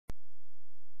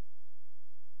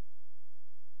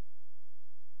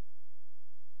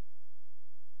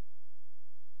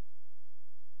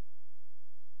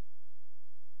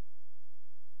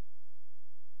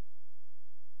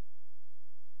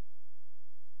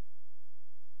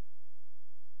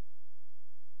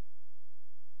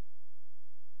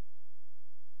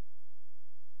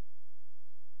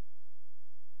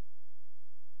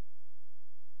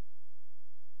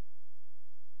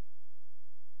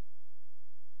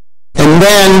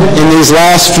then, in these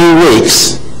last few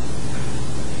weeks,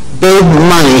 big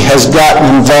money has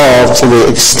gotten involved to the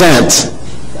extent,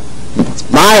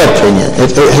 my opinion,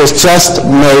 it has just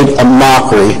made a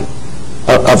mockery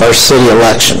of our city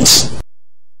elections.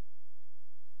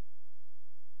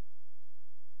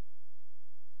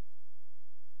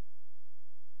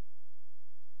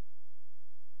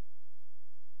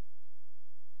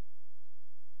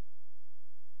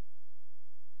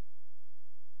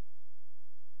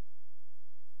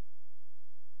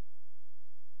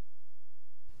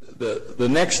 The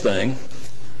next thing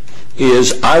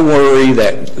is I worry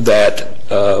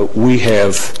that we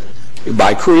have,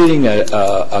 by creating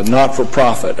a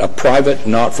not-for-profit, a private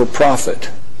not-for-profit,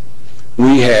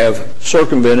 we have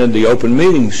circumvented the open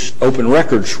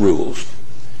records rules.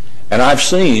 And I've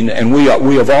seen, and we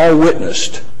have all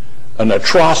witnessed, an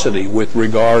atrocity with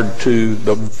regard to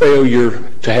the failure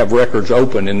to have records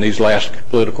open in these last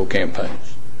political campaigns.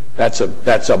 That's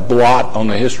a blot on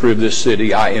the history of this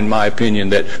city, in my opinion,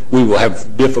 that we will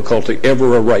have difficulty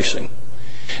ever erasing.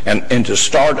 And to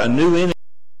start a new inning.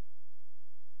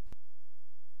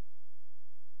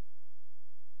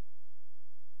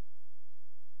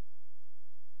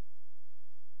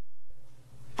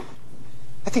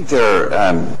 I think there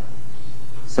are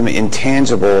some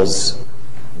intangibles,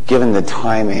 given the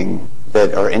timing,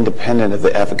 that are independent of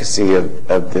the efficacy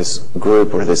of this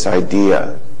group or this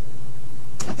idea.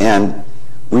 And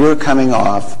we are coming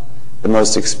off the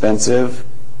most expensive,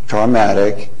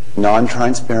 traumatic,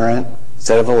 non-transparent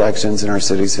set of elections in our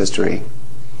city's history.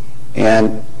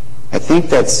 And I think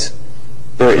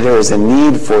there is a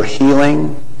need for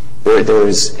healing. There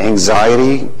is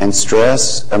anxiety and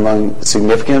stress among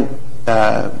significant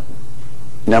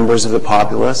numbers of the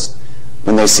populace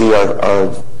when they see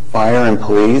our fire and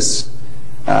police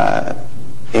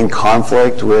in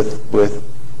conflict with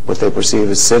what they perceive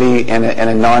as city and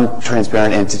a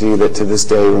non-transparent entity that to this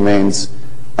day remains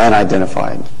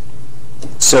unidentified.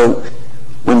 So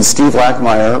when Steve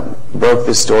Lackmeyer broke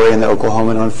this story in the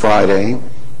Oklahoman on Friday,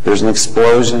 there's an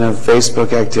explosion of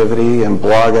Facebook activity and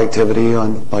blog activity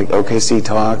on like OKC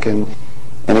Talk, and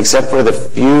except for the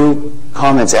few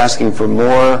comments asking for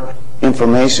more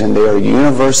information, they are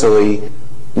universally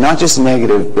not just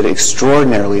negative, but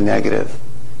extraordinarily negative,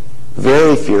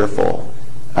 very fearful.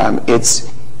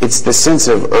 It's the sense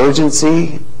of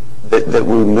urgency that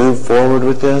we move forward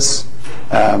with this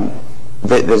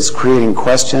that is creating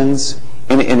questions,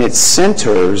 and it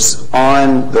centers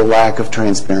on the lack of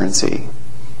transparency.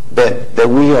 That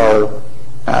we are,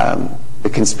 the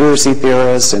conspiracy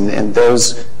theorists and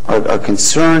those are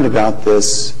concerned about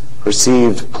this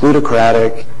perceived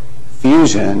plutocratic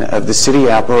fusion of the city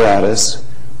apparatus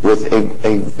with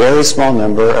a very small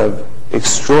number of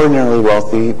extraordinarily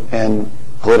wealthy and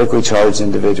politically charged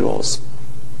individuals.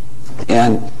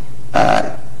 And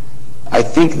I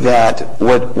think that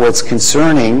what's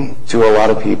concerning to a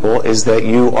lot of people is that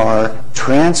you are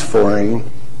transferring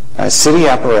a city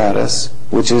apparatus,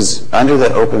 which is under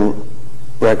the open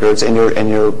records, and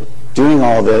you're doing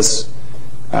all this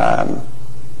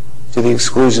to the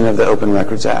exclusion of the Open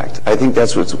Records Act. I think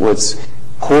that's what's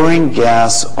pouring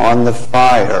gas on the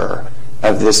fire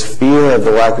of this fear of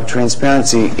the lack of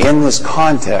transparency in this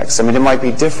context. I mean, it might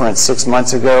be different 6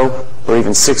 months ago or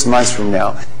even 6 months from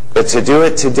now, but to do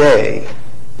it today,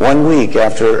 1 week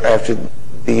after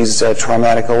these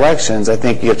traumatic elections, I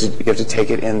think you have to take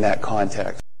it in that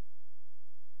context.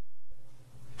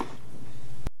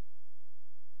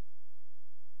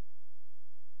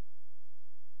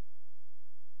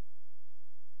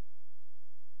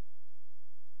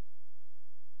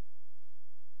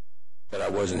 But I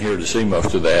wasn't here to see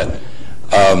most of that.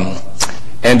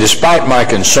 And despite my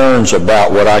concerns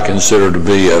about what I consider to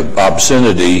be an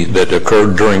obscenity that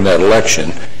occurred during that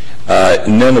election,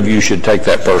 none of you should take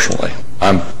that personally.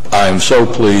 I'm so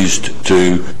pleased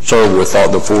to serve with all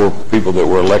the 4 people that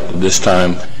were elected this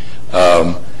time.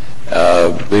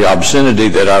 The obscenity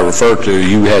that I refer to,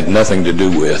 you had nothing to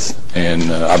do with,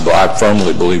 and I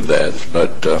firmly believe that.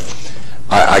 But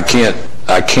I can't,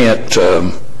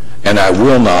 and I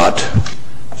will not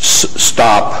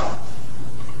stop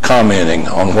commenting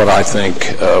on what I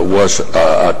think was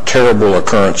a terrible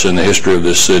occurrence in the history of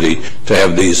this city, to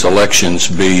have these elections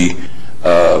be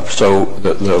so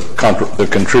the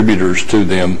contributors to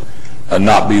them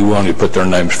not be willing to put their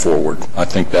names forward. I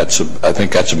think that's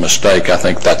a mistake. I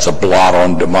think that's a blot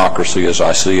on democracy as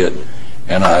I see it,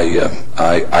 and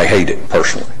I hate it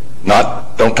personally.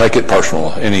 Don't take it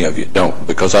personal, any of you. Don't,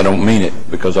 because I don't mean it,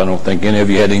 because I don't think any of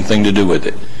you had anything to do with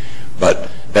it.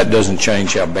 But that doesn't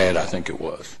change how bad I think it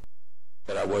was.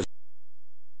 That I was.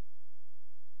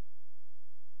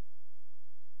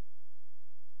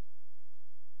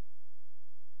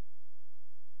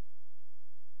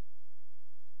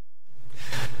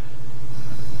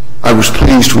 was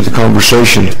pleased with the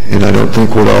conversation, and I don't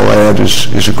think what I'll add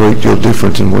is a great deal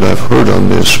different than what I've heard on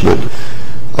this, but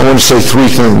I want to say three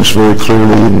things very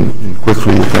clearly and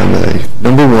quickly, if I may.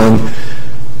 Number one,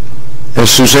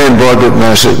 as Suzanne Broderick and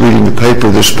I sat reading the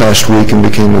paper this past week and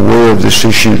became aware of this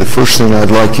issue, the first thing I'd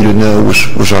like you to know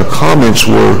was our comments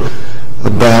were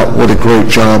about what a great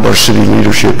job our city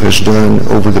leadership has done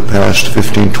over the past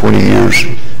 15, 20 years,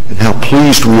 and how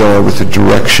pleased we are with the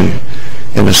direction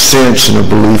and a sense and a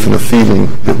belief and a feeling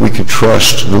that we can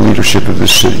trust the leadership of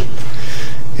this city.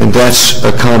 And that's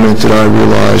a comment that I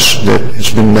realize that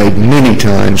has been made many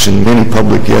times in many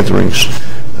public gatherings.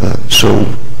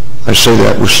 So I say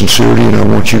that with sincerity, and I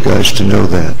want you guys to know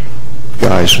that.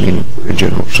 Guys, meaning in a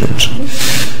general sense.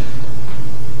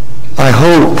 I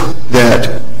hope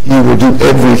that you will do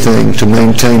everything to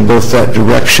maintain both that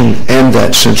direction and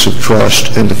that sense of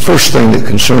trust. And the first thing that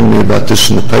concerned me about this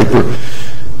in the paper,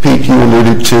 Pete, you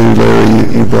alluded to,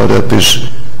 Larry, you brought up,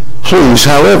 is please,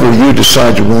 however you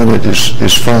decide to run it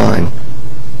is fine,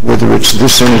 whether it's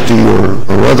this entity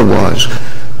or otherwise.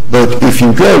 But if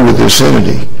you go with this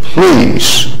entity,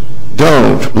 please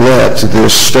don't let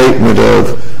this statement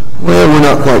of, well, we're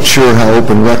not quite sure how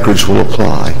open records will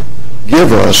apply.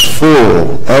 Give us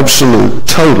full, absolute,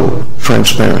 total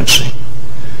transparency.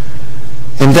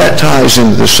 And that ties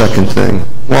into the second thing.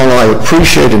 While I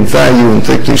appreciate and value and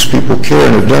think these people care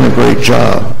and have done a great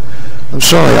job, I'm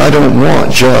sorry, I don't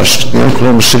want just the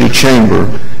Oklahoma City Chamber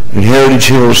and Heritage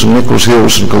Hills and Nichols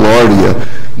Hills and Gaillardia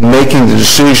making the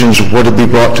decisions of what to be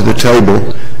brought to the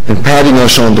table and patting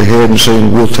us on the head and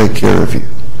saying, we'll take care of you.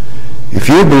 If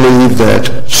you believe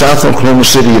that South Oklahoma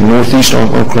City and Northeast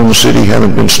Oklahoma City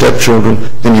haven't been stepchildren,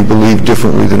 then you believe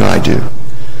differently than I do.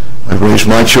 I raised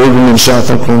my children in South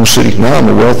Oklahoma City. Now I'm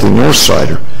a wealthy North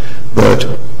Sider,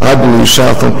 but I believe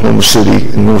South Oklahoma City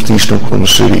and Northeast Oklahoma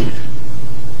City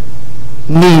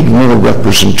need more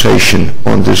representation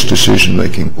on this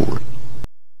decision-making board.